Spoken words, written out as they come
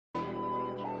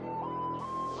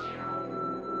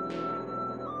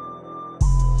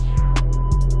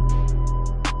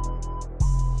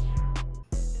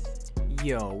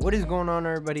Yo, what is going on,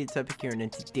 everybody? It's Epic here, and in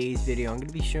today's video I'm going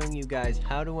to be showing you guys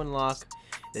how to unlock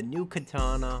the new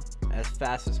katana as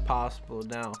fast as possible.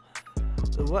 Now,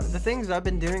 the things I've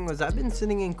been doing was I've been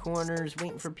sitting in corners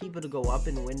waiting for people to go up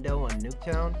in window on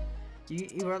Nuketown.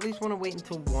 You at least want to wait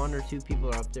until 1 or 2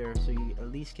 people are up there so you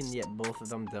at least can get both of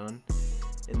them done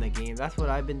in the game. That's what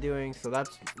I've been doing, so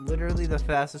that's literally the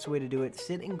fastest way to do it.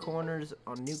 Sit in corners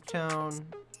on Nuketown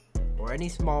or any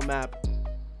small map.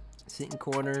 Sit in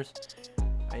corners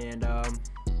and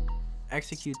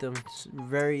execute them. It's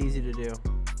very easy to do.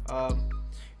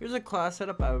 Here's a class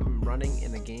setup I'm running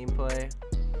in the gameplay.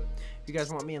 If you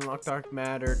guys want me in Lock Dark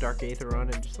Matter, Dark Aether on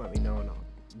it, just let me know and I'll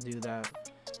do that.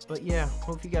 But yeah,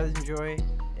 hope you guys enjoy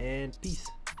and peace.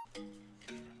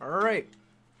 Alright,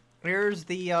 here's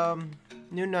the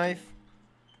new knife,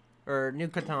 or new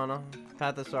katana,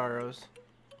 Path of Sorrows.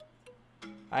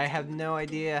 I have no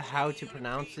idea how to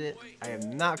pronounce it. I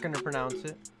am not going to pronounce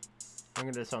it. I'm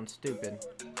going to sound stupid.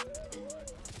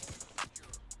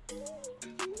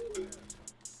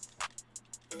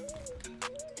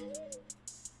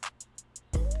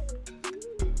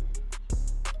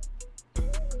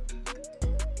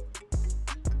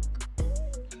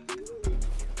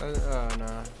 Oh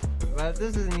no. But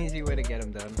this is an easy way to get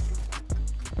them done.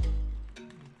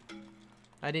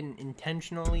 I didn't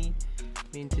intentionally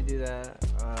mean to do that.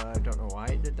 I don't know why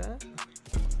I did that.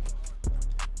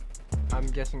 I'm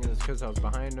guessing it was because I was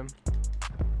behind him.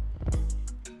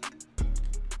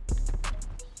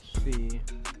 Let's see.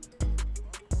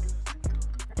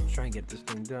 Try and get this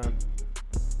thing done.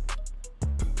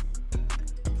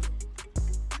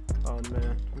 Oh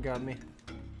man, you got me.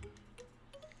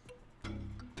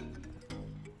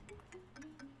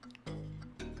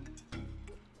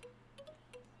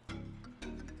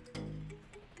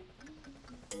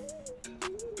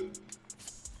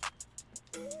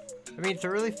 I mean, it's a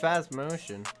really fast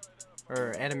motion,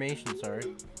 or animation,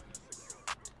 sorry.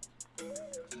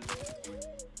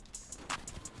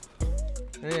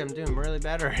 Hey, I'm doing really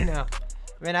bad right now.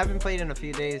 I mean, I haven't played in a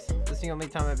few days. This is the only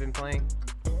time I've been playing.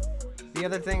 The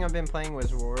other thing I've been playing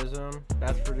was Warzone.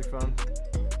 That's pretty fun.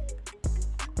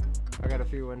 I got a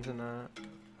few wins in that.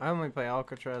 I only play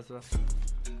Alcatraz though.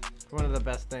 It's one of the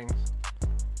best things.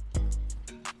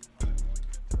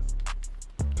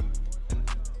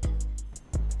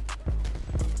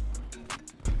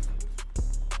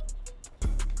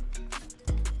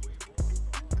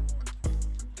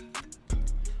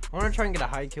 I want to try and get a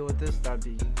high kill with this. That'd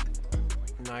be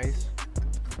nice.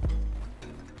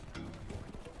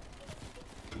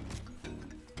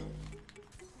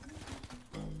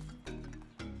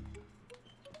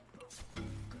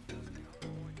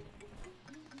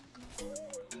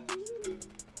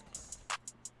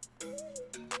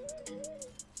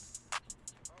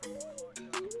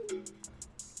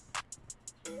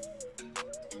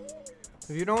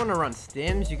 If you don't want to run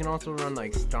stims, you can also run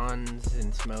like stuns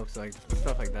and smokes, like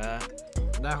stuff like that.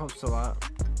 That helps a lot.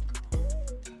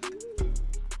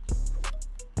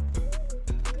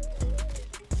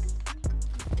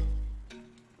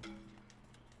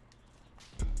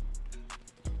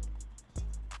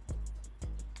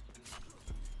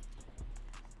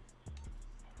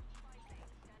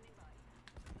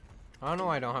 I don't know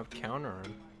why I don't have counter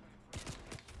on.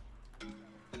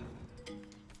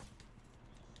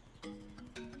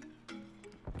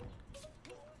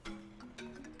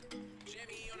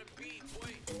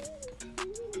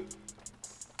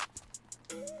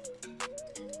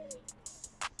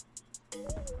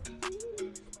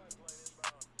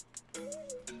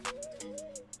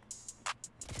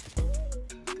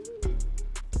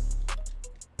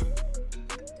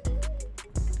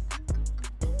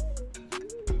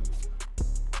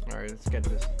 Alright, let's get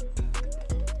this.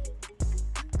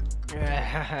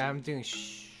 I'm doing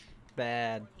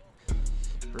bad.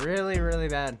 Really, really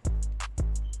bad.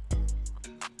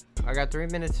 I got 3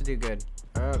 minutes to do good.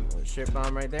 Oh, shit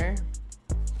bomb right there.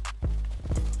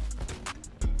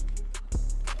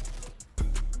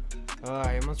 Oh,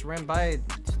 I almost ran by it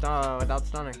without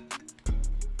stunning.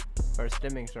 Or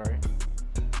stimming, sorry.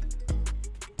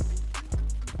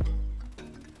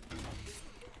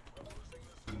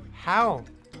 How?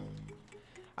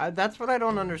 That's what I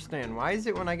don't understand. Why is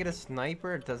it when I get a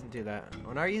sniper, it doesn't do that?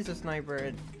 When I use a sniper,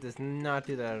 it does not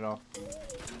do that at all.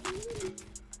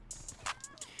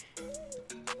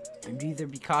 I'd either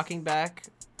be cocking back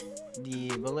the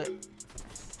bullet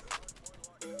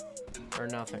or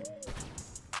nothing.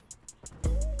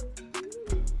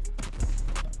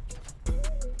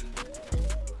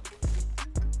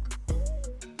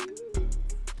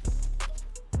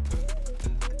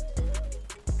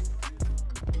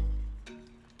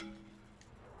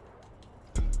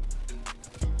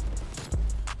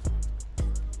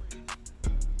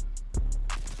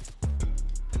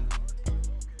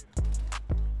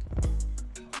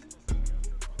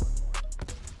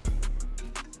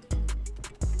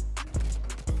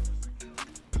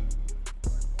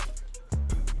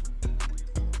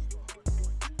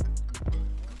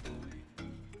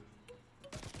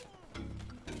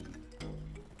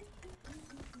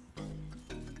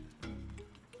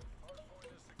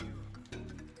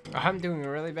 I'm doing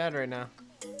really bad right now.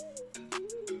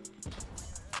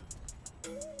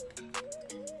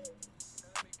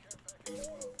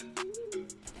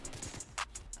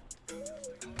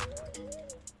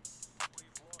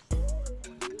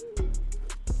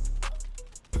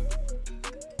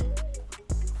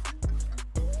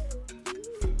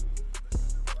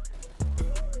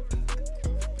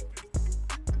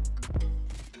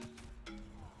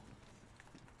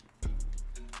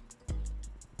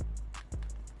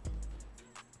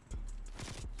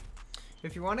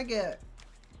 If you want to get,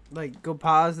 like, go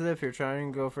positive, if you're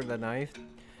trying to go for the knife,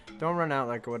 don't run out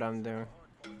like what I'm doing.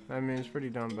 I mean, it's pretty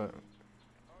dumb, but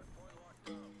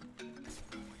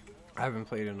I haven't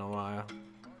played in a while.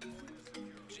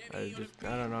 I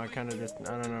don't know, I kind of just,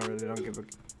 I don't know, really don't give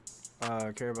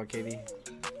a, care about Katie.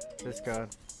 This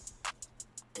god.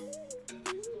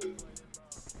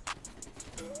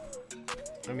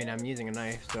 I mean, I'm using a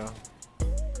knife, so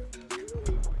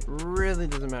really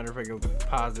doesn't matter if I go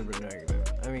positive or negative.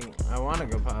 I mean, I want to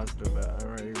go positive, but I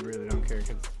really don't care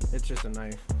because it's just a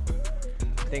knife.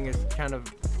 I think it's kind of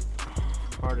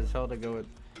hard as hell to go with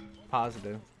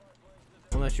positive,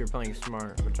 unless you're playing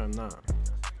smart, which I'm not.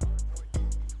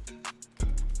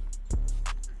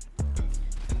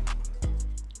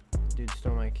 Dude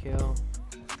stole my kill.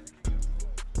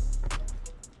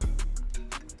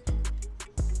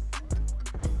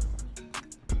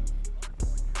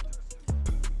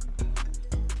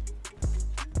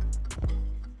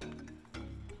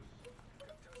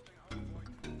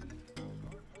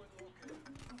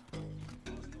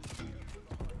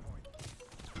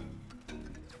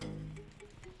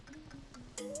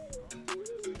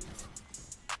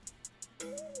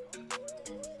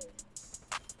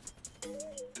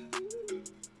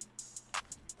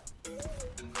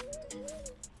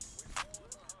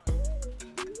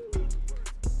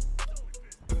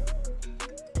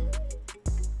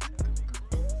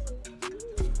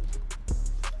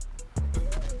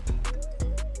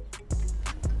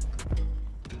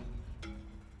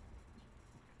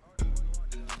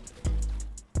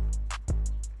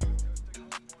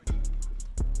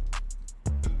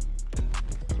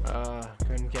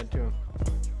 Couldn't get to him.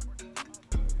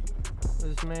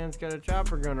 This man's got a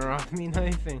chopper gunner off me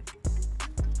knifing.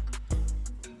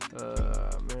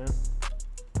 Man.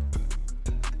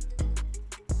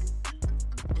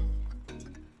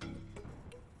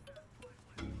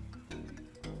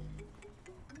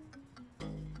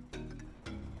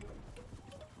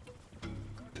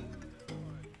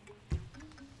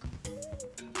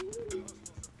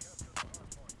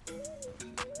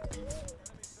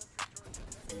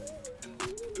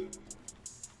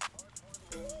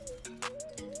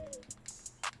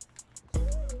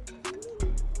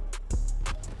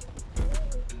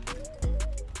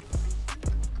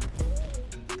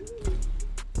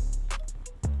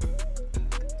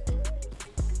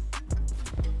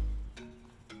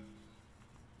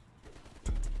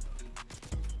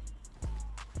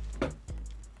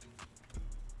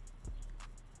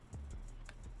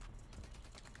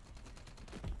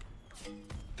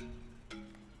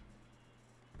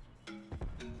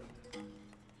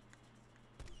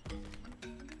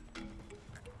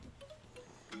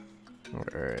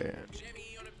 Alright.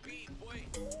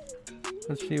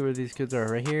 Let's see where these kids are.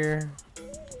 Right here.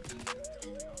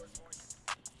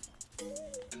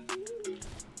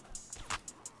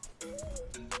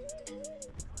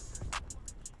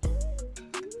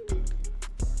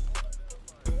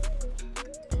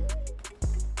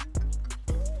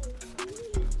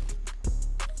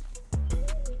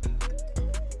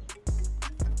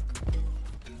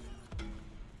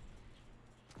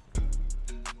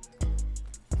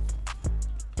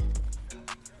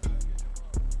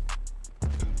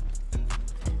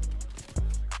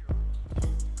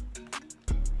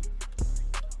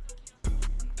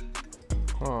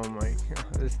 Oh my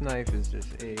god, this knife is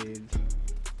just AIDS.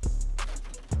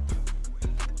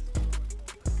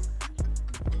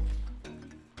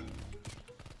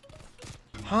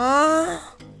 Huh?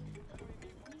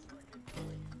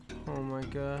 Oh my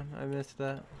god, I missed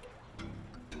that.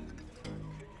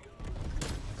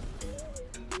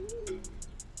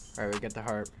 Alright, we get the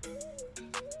harp.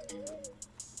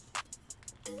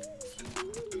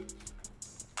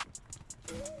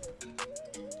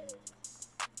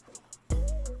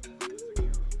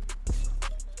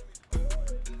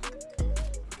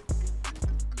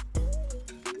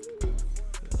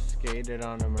 Skated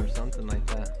on him or something like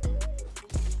that.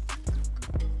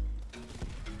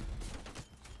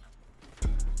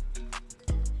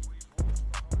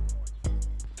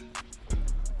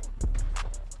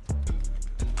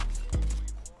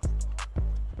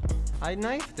 I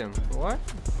knifed him. What?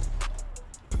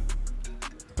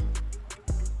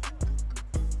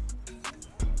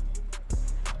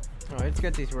 let's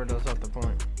get these weirdos off the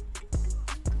point.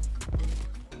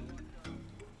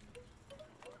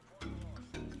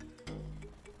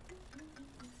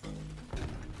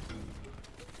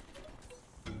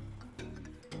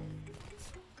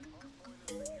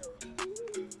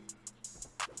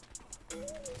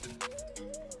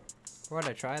 Why'd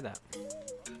I try that?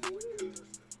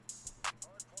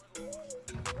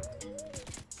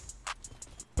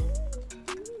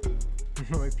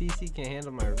 My PC can't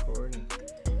handle my recording.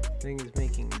 Thing is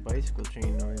making bicycle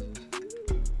chain noises.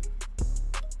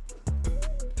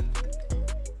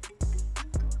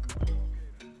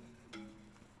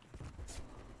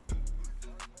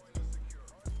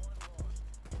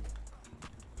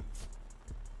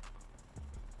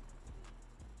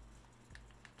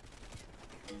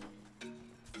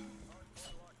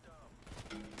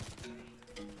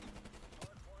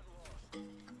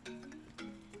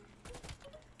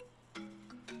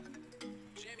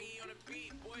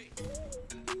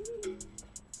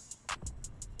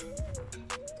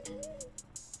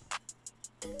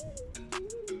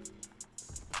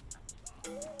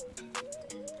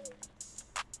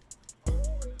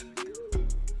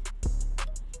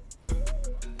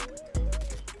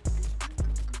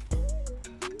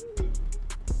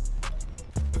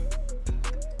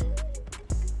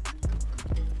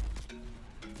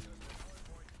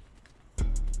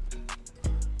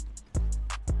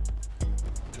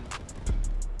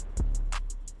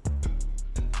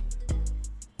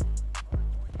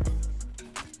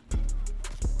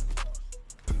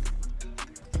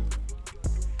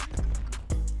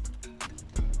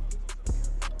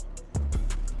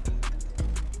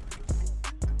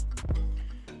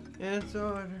 And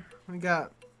so we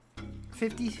got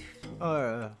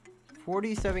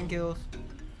 47 kills.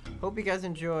 Hope you guys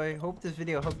enjoy. Hope this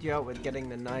video helped you out with getting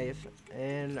the knife.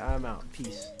 And I'm out.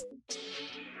 Peace.